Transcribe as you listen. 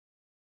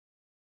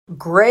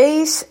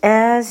Grace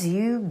as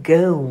you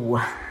go.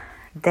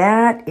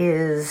 That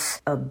is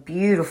a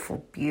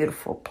beautiful,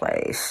 beautiful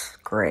place,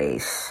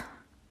 grace.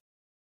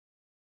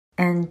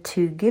 And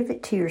to give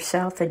it to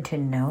yourself and to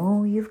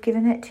know you've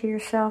given it to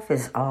yourself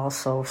is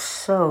also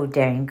so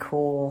dang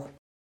cool.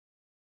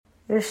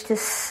 There's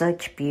just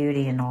such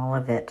beauty in all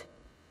of it.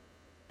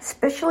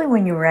 Especially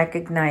when you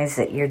recognize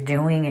that you're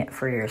doing it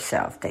for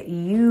yourself, that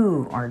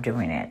you are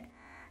doing it.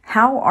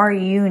 How are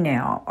you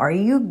now? Are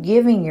you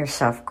giving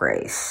yourself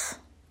grace?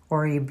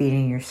 Or are you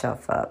beating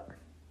yourself up?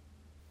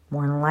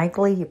 More than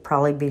likely, you're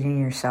probably beating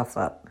yourself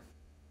up.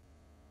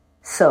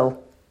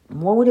 So,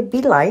 what would it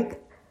be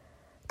like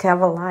to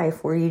have a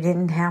life where you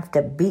didn't have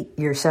to beat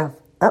yourself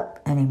up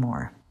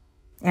anymore?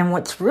 And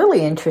what's really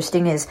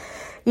interesting is,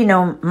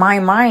 my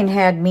mind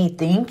had me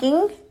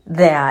thinking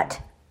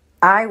that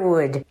I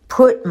would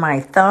put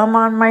my thumb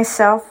on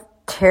myself,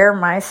 tear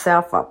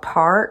myself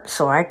apart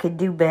so I could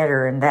do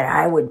better, and that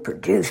I would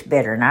produce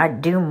better and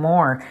I'd do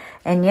more.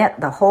 And yet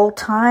the whole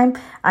time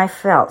I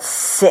felt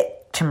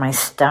sick to my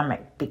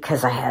stomach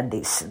because I had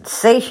these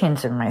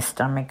sensations in my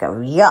stomach of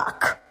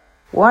yuck.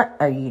 What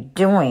are you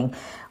doing?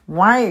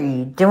 Why are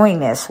you doing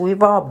this?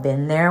 We've all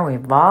been there.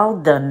 We've all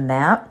done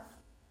that.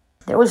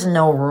 There was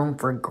no room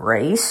for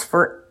grace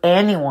for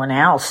anyone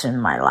else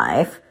in my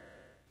life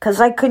because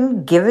I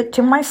couldn't give it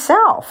to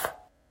myself.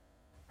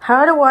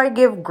 How do I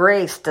give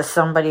grace to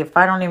somebody if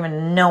I don't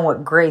even know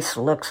what grace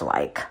looks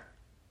like?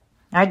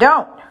 I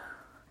don't.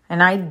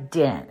 And I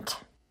didn't.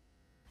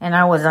 And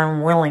I was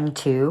unwilling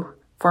to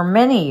for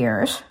many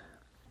years.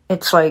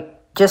 It's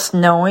like just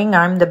knowing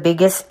I'm the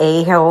biggest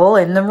a-hole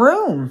in the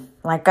room.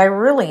 Like I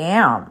really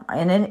am.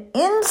 In an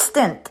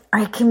instant,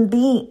 I can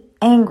be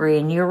angry.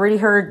 And you already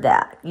heard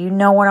that. You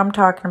know what I'm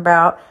talking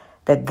about.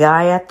 The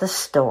guy at the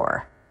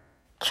store.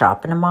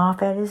 Chopping him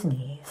off at his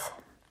knees.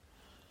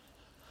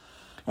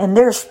 And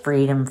there's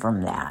freedom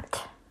from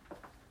that.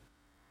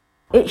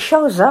 It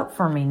shows up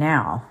for me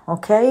now,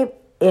 okay?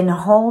 In a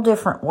whole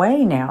different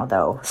way now,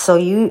 though. So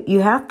you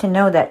have to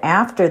know that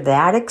after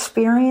that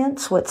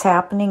experience, what's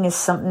happening is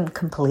something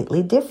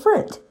completely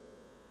different.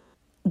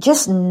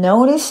 Just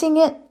noticing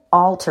it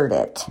altered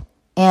it.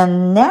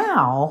 And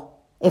now,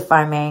 if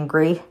I'm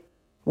angry,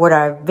 what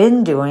I've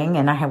been doing,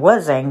 and I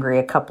was angry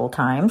a couple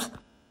times,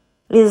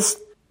 is,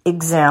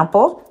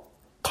 example,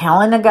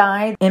 telling a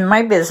guy in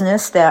my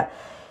business that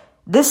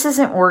this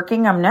isn't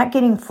working, I'm not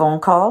getting phone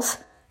calls,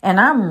 and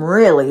I'm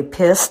really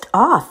pissed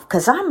off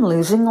because I'm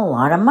losing a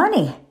lot of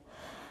money.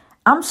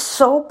 I'm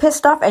so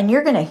pissed off, and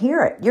you're going to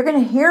hear it. You're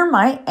going to hear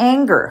my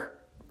anger.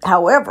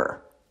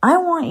 However, I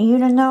want you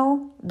to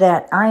know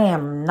that I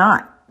am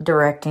not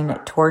directing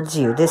it towards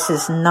you. This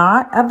is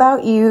not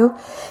about you.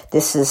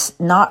 This is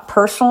not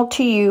personal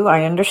to you.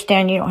 I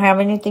understand you don't have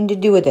anything to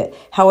do with it.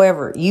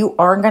 However, you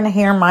are going to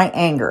hear my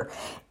anger.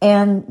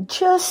 And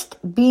just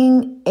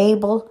being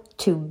able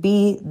to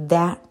be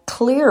that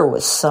clear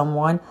with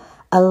someone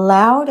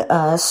allowed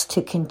us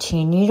to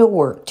continue to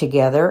work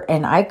together,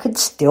 and I could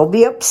still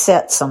be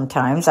upset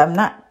sometimes. I'm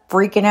not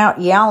freaking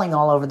out, yelling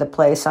all over the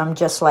place. I'm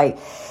just like,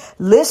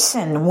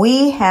 listen,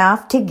 we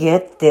have to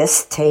get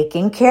this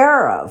taken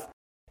care of.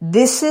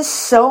 This is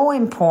so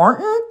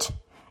important,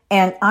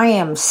 and I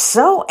am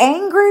so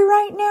angry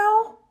right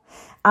now.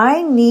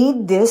 I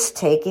need this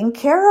taken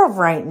care of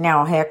right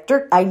now,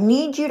 Hector. I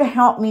need you to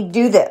help me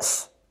do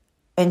this.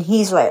 And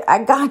he's like,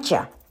 I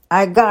gotcha.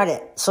 I got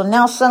it. So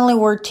now suddenly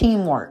we're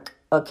teamwork,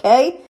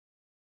 okay?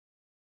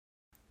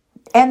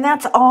 And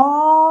that's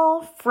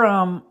all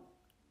from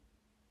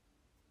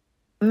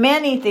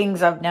many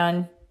things I've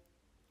done.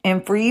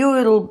 And for you,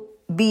 it'll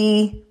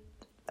be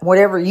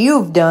whatever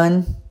you've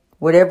done,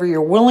 whatever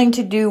you're willing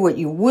to do, what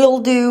you will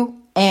do,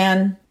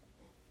 and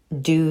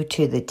due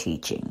to the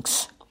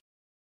teachings.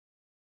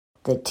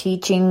 The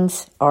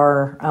teachings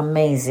are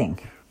amazing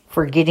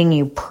for getting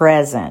you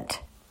present.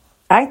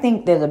 I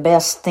think they're the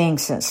best thing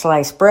since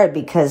sliced bread,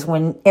 because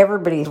when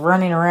everybody's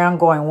running around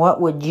going, what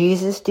would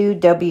Jesus do?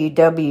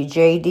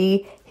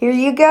 WWJD. Here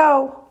you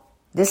go.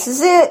 This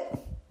is it.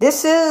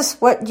 This is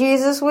what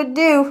Jesus would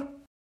do.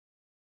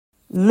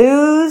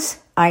 Lose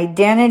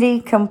identity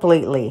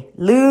completely.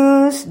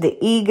 Lose the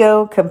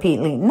ego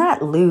completely.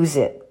 Not lose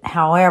it.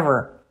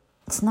 However,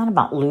 it's not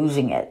about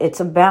losing it. It's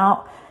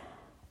about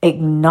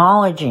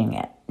acknowledging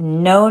it,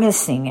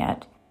 noticing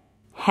it,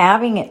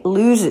 having it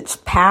lose its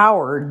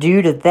power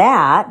due to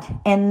that.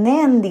 And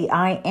then the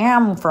I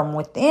am from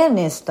within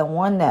is the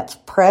one that's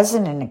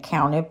present and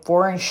accounted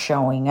for and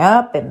showing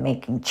up and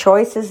making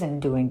choices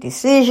and doing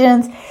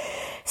decisions,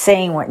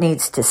 saying what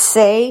needs to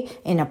say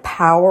in a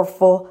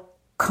powerful,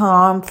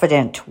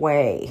 confident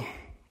way.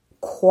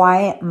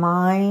 Quiet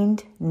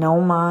mind,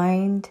 no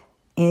mind.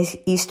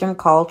 Eastern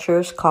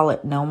cultures call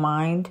it no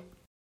mind.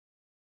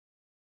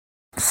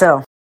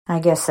 So, I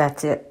guess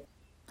that's it.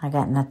 I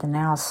got nothing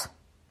else.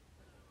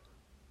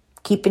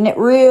 Keeping it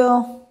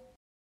real.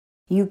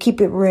 You keep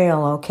it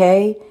real,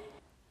 okay?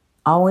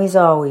 Always,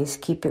 always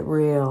keep it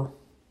real.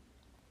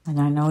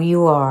 And I know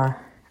you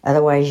are.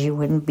 Otherwise, you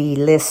wouldn't be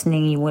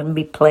listening. You wouldn't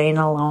be playing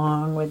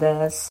along with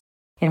us.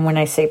 And when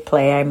I say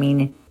play, I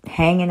mean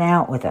hanging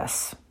out with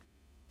us.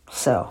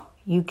 So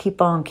you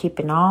keep on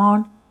keeping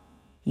on.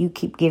 You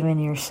keep giving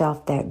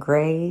yourself that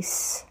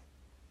grace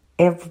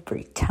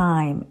every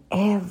time.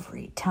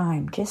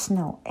 Just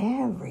know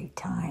every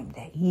time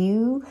that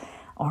you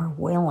are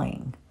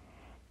willing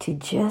to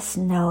just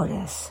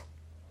notice,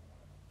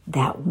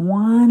 that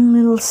one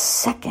little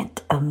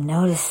second of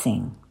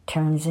noticing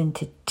turns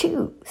into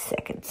 2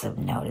 seconds of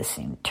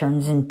noticing,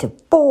 turns into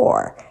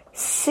 4,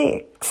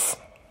 6,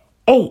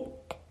 8,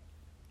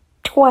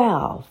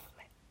 12,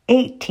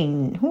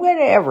 18,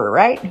 whatever,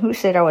 right? Who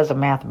said I was a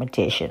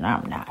mathematician?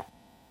 I'm not.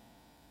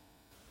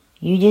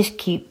 You just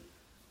keep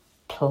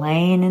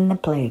playing in the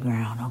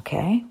playground,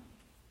 okay?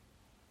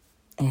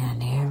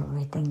 And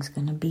everything's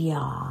going to be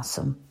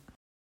awesome.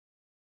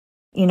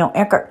 You know,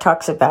 Eckhart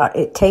talks about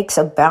it takes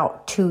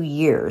about 2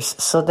 years.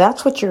 So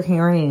that's what you're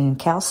hearing in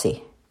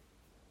Kelsey.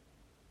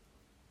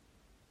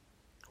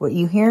 What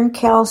you hear in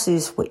Kelsey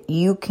is what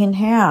you can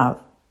have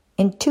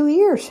in 2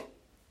 years.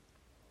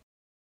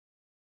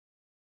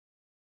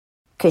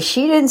 Because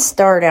she didn't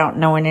start out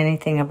knowing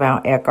anything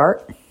about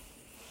Eckhart.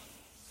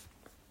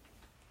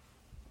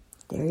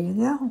 There you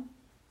go.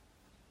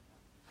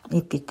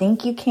 If you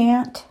think you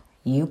can't,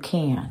 you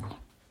can.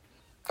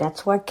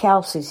 That's why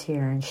Kelsey's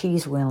here and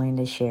she's willing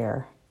to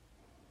share.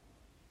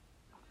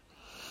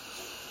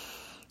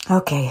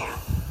 Okay.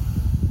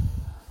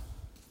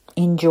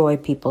 Enjoy,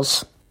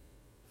 peoples.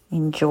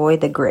 Enjoy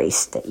the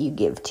grace that you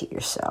give to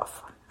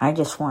yourself. I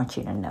just want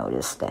you to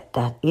notice that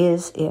that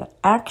is it.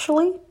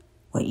 Actually,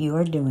 what you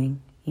are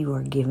doing, you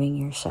are giving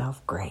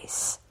yourself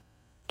grace.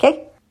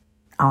 Okay?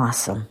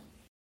 Awesome.